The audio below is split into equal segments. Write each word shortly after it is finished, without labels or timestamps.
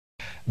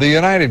The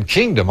United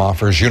Kingdom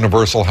offers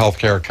universal health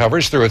care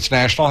coverage through its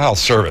National Health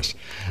Service.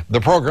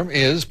 The program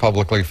is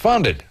publicly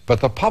funded,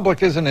 but the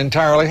public isn't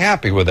entirely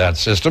happy with that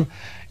system.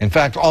 In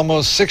fact,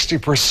 almost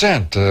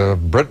 60%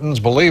 of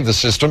Britons believe the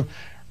system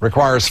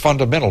requires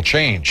fundamental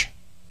change.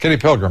 Kitty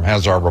Pilgrim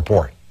has our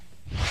report.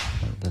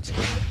 That's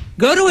good.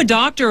 Go to a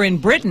doctor in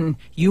Britain.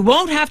 You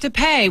won't have to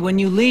pay when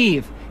you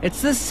leave.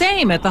 It's the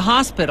same at the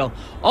hospital.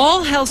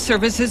 All health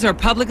services are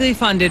publicly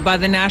funded by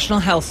the National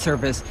Health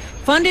Service,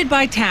 funded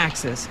by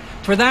taxes.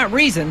 For that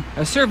reason,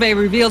 a survey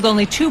revealed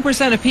only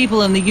 2% of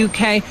people in the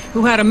UK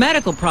who had a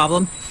medical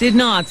problem did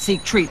not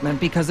seek treatment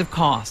because of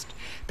cost.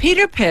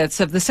 Peter Pitts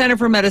of the Centre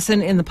for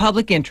Medicine in the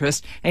Public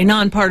Interest, a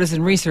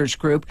nonpartisan research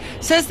group,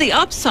 says the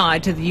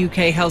upside to the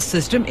UK health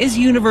system is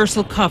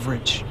universal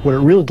coverage. What it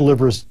really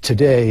delivers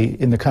today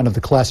in the kind of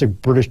the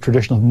classic British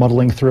tradition of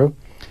muddling through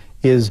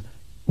is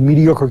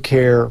mediocre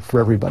care for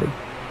everybody.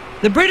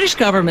 The British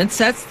government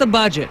sets the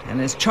budget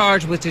and is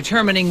charged with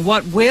determining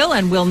what will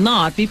and will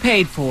not be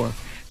paid for.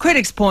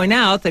 Critics point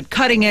out that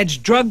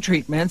cutting-edge drug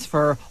treatments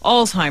for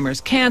Alzheimer's,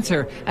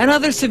 cancer, and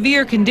other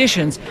severe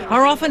conditions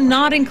are often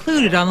not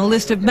included on the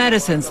list of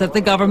medicines that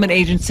the government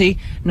agency,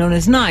 known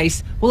as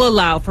NICE, will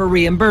allow for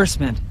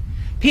reimbursement.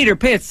 Peter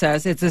Pitts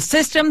says it's a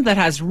system that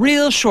has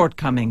real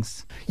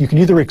shortcomings. You can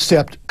either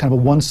accept kind of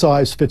a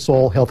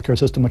one-size-fits-all healthcare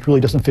system, which really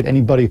doesn't fit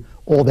anybody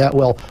all that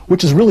well,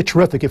 which is really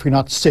terrific if you're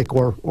not sick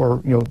or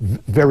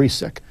very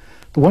sick.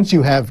 But once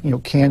you have,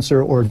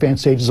 cancer or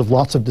advanced stages of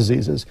lots of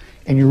diseases,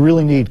 and you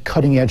really need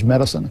cutting-edge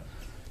medicine,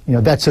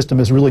 that system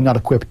is really not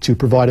equipped to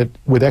provide it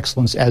with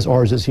excellence as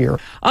ours is here.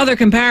 Other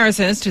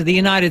comparisons to the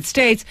United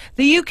States,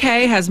 the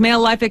UK has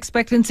male life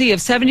expectancy of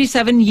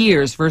 77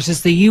 years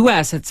versus the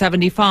US at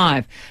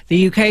 75.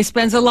 The UK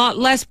spends a lot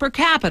less per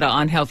capita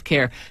on health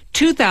care,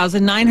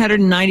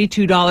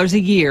 $2,992 a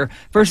year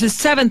versus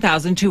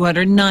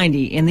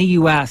 $7,290 in the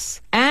US.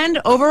 And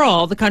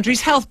overall, the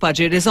country's health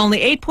budget is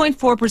only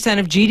 8.4%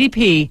 of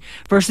GDP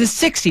versus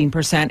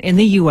 16% in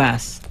the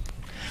US.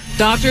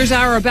 Doctors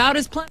are about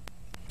as plenty.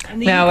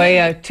 Now,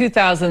 a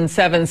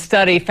 2007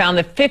 study found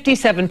that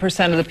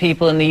 57% of the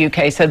people in the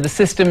UK said the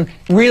system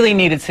really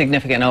needed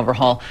significant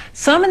overhaul.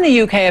 Some in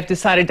the UK have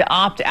decided to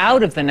opt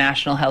out of the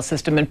national health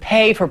system and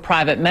pay for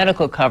private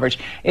medical coverage.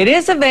 It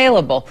is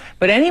available,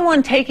 but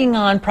anyone taking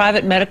on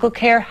private medical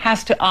care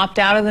has to opt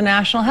out of the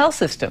national health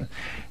system.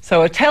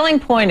 So a telling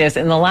point is,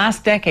 in the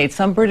last decade,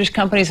 some British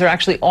companies are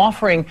actually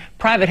offering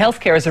private health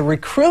care as a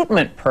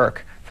recruitment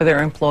perk for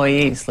their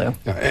employees, Lou.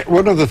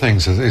 One of the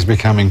things is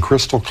becoming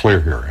crystal clear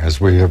here, as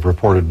we have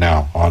reported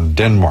now on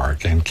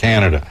Denmark and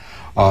Canada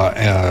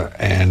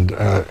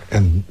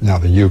and now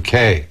the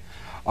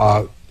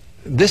UK.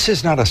 This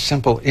is not a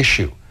simple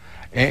issue.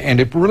 And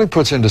it really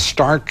puts into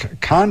stark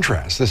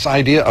contrast this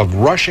idea of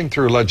rushing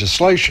through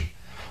legislation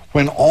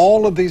when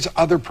all of these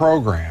other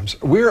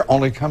programs, we're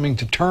only coming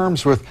to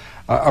terms with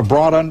a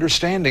broad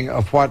understanding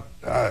of what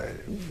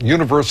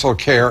universal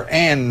care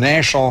and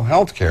national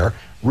health care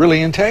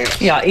really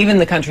entails. Yeah, even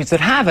the countries that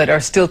have it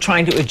are still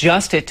trying to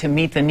adjust it to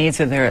meet the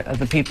needs of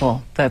the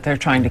people that they're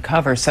trying to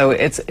cover. So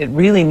it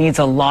really needs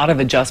a lot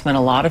of adjustment,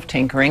 a lot of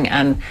tinkering,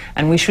 and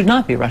we should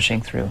not be rushing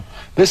through.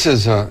 This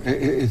is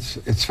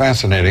it's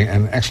fascinating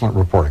and excellent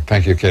reporting.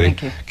 Thank you, Kitty.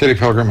 Thank you. Kitty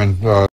Pilgrim and